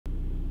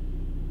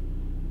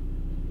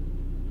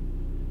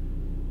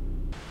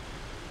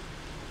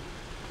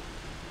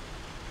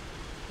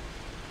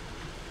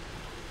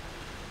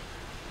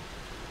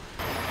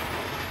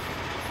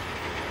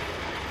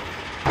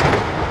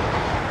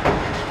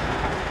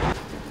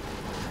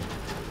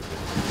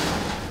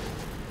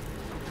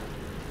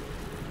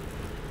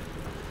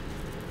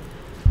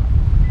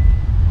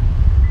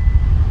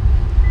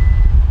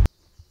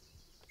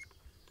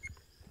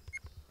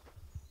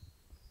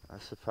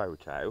the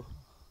photo.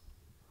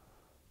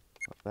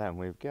 But then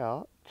we've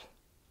got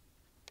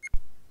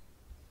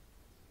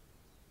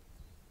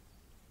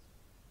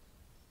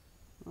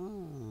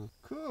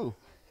cool.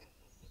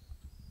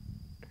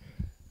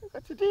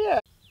 That's a deer.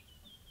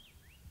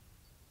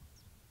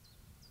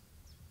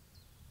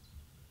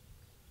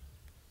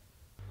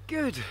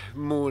 Good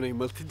morning.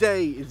 Well,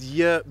 today is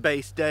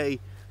yurt-based day.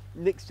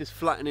 Nick's just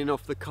flattening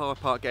off the car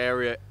park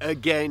area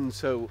again,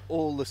 so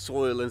all the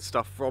soil and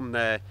stuff from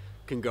there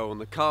can go on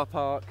the car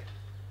park.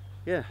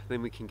 Yeah,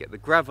 then we can get the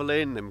gravel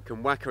in, then we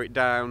can whacker it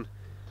down,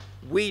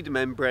 weed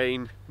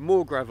membrane,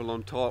 more gravel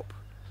on top,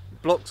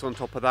 blocks on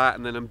top of that,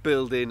 and then I'm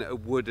building a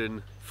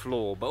wooden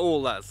floor. But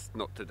all that's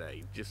not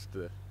today, just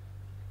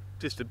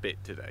a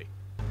bit today.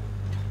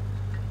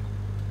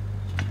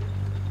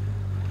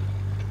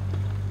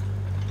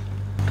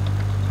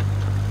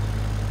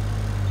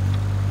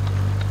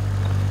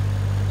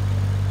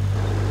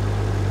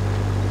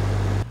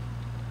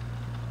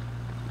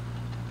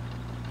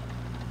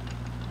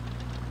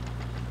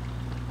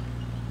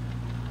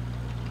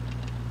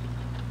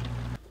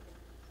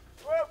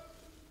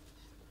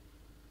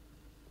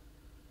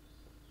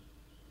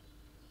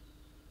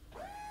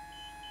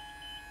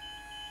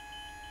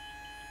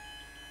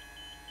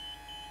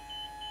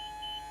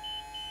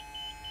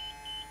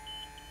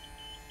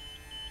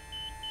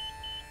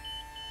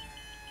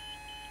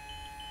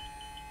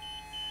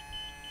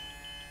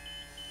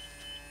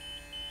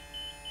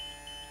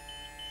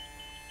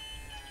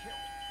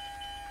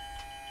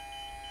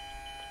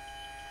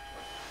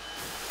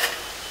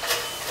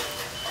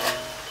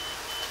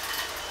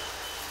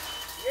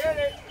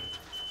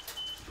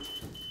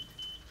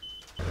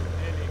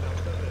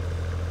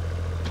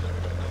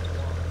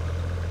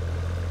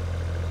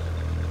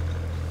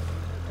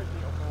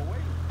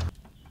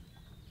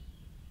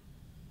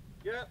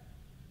 Yep.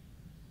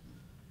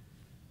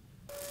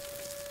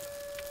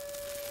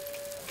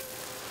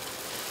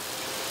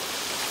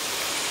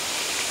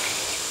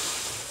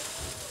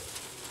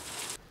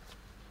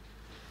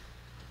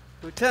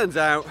 Well, it turns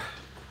out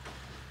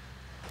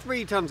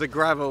 3 tons of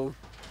gravel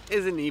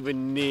isn't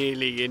even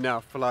nearly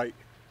enough, like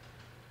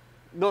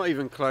not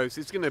even close.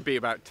 It's going to be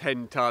about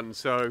 10 tons,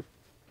 so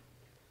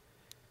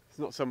it's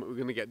not something we're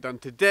going to get done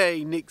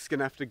today. Nick's going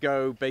to have to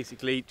go,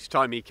 basically each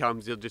time he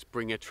comes he'll just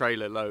bring a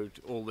trailer load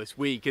all this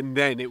week, and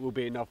then it will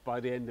be enough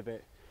by the end of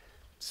it.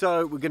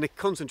 So we're going to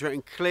concentrate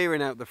on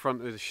clearing out the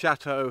front of the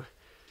chateau,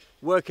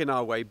 working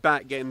our way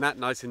back, getting that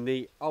nice and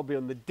neat. I'll be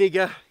on the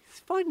digger. He's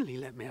finally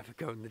let me have a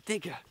go on the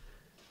digger.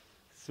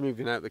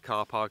 Smoothing out the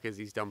car park as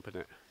he's dumping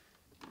it.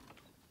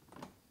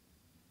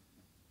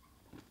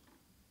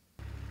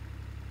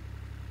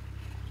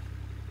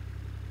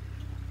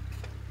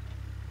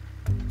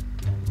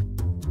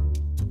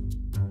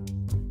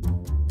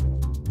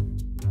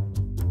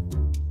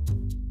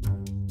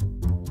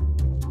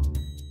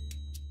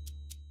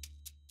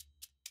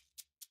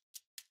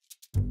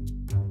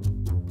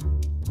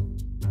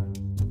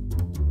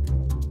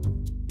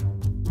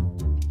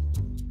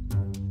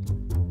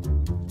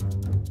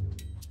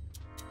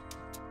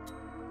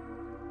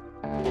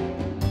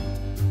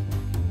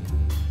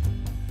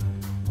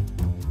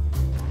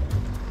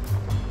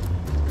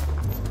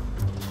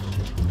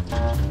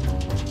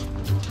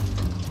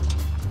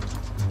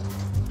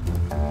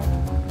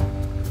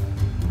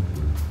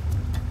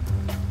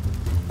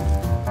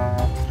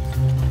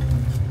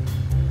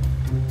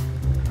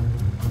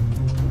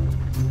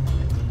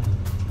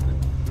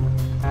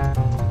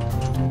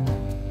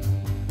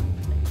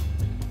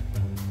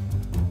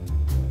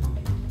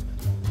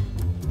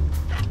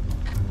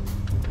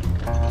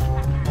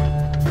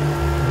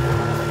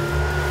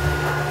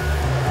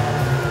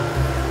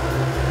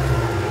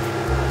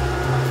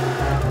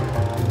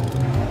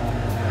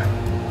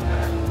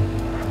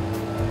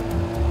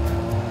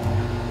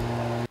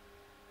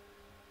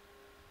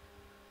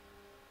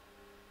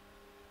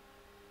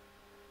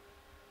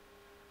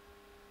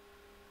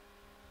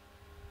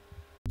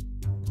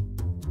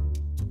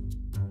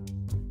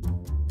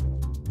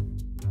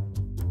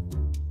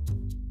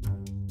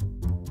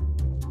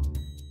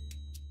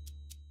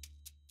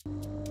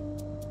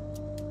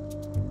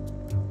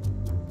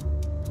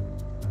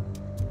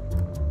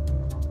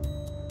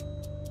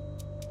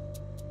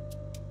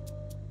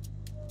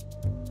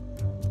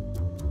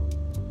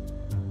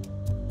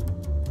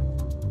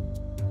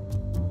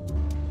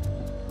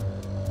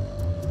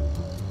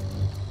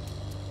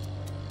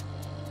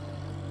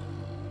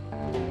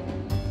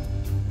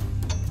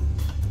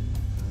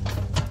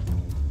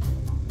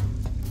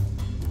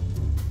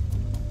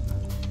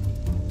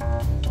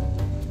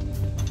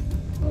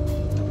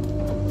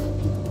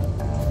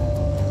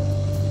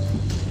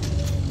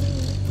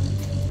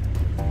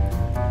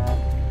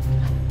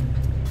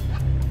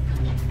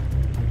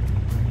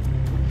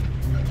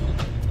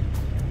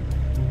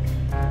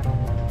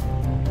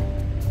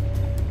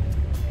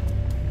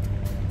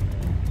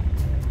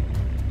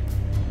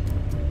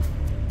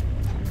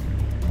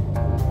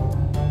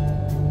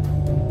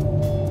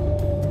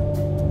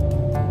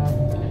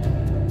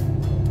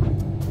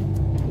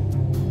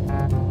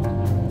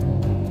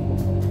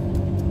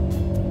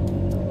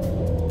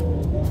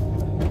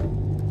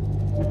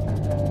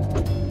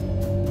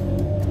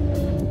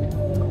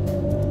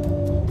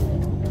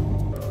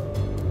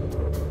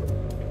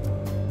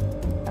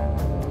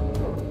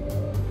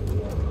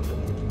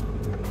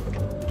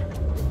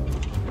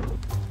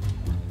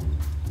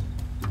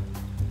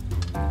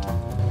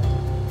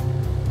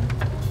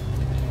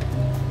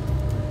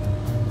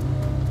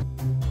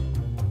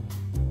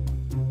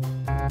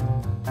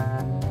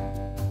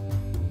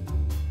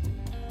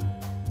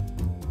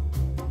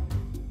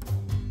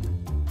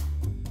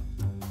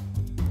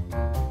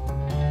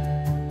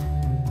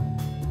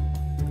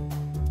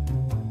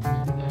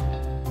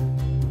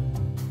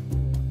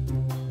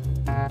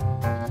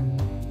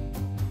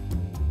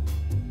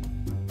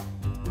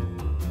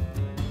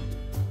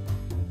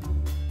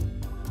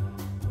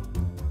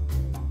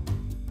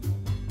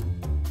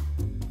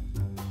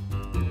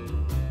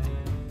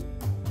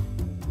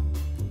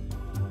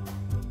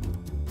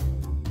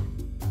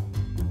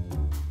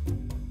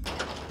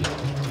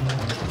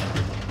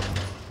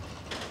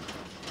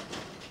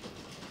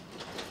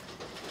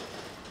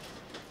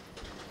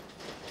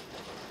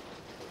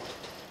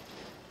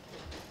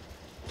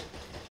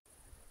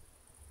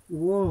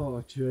 Whoa,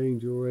 a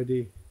change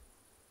already.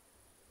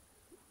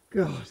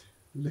 God,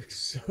 looks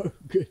so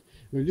good.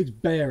 Well, it looks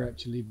bare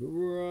actually, but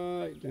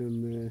right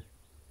down there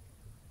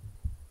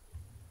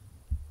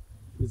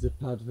is a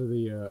pad for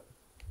the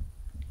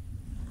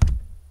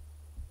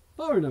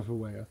far enough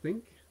away, I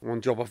think.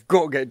 One job I've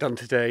got to get done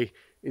today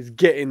is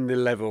getting the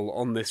level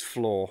on this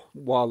floor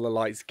while the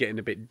light's getting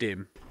a bit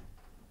dim.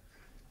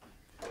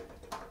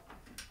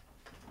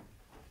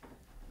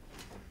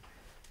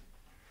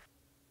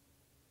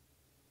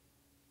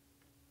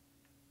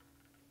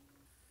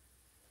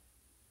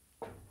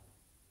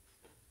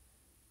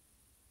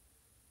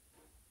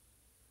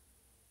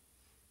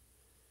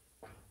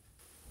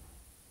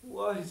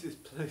 Why is this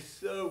place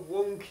so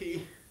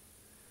wonky?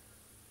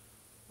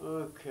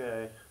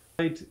 Okay.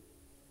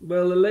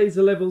 Well, the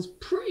laser level's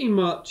pretty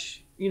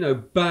much, you know,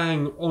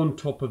 bang on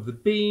top of the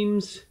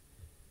beams.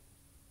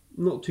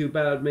 Not too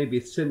bad, maybe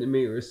a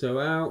centimetre or so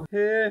out.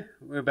 Here,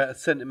 we're about a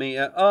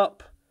centimetre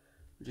up,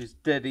 which is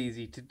dead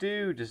easy to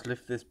do. Just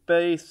lift this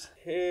base.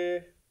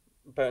 Here,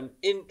 about an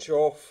inch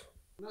off.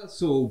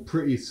 That's all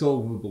pretty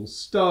solvable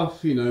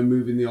stuff, you know,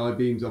 moving the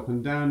I-beams up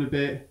and down a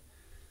bit.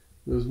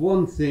 There's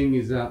one thing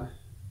is that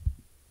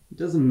it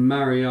doesn't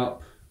marry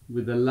up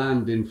with the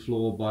landing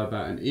floor by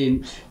about an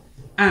inch.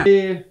 And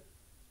here,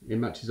 it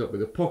matches up with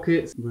the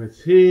pockets,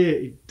 whereas here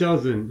it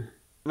doesn't.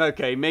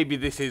 Okay, maybe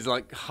this is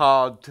like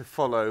hard to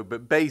follow,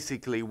 but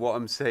basically what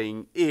I'm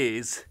saying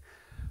is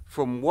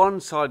from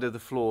one side of the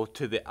floor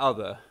to the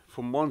other,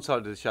 from one side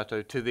of the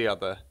chateau to the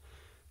other,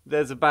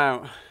 there's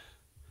about,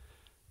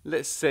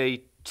 let's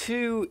say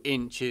 2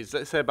 inches,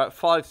 let's say about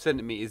 5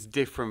 centimeters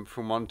different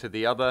from one to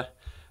the other,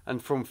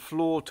 and from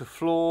floor to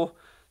floor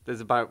there's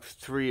about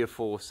 3 or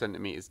 4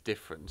 centimeters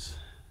difference.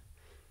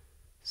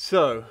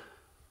 So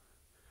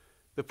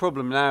the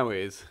problem now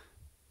is,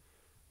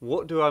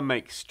 what do I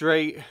make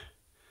straight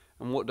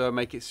and what do I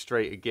make it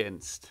straight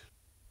against?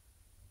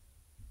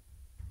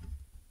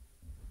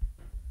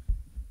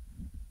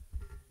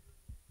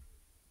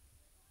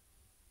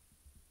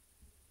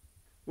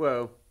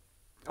 Well,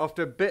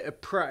 after a bit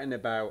of prattling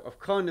about, I've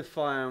kind of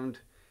found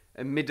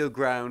a middle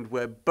ground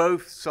where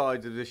both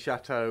sides of the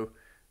chateau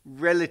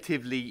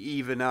relatively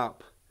even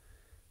up.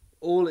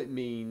 All it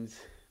means,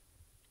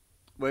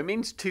 well, it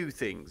means 2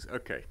 things.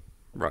 Okay,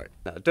 right.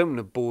 Now, I don't want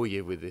to bore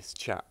you with this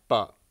chat,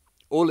 but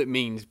all it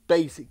means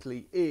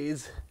basically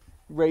is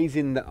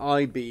raising the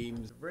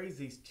I-beams. Raise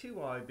these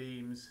 2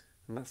 I-beams,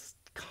 and that's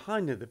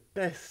kind of the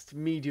best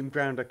medium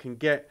ground I can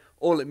get.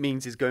 All it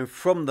means is going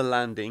from the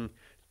landing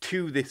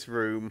to this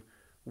room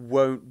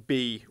won't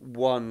be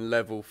one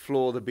level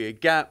floor. There'll be a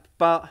gap,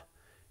 but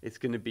it's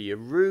going to be a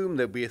room.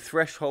 There'll be a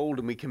threshold,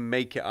 and we can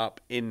make it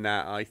up in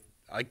that,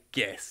 I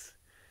guess.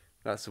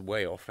 That's a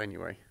way off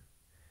anyway.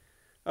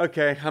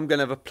 Okay, I'm going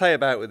to have a play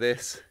about with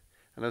this,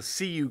 and I'll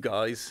see you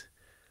guys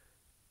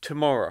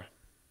tomorrow.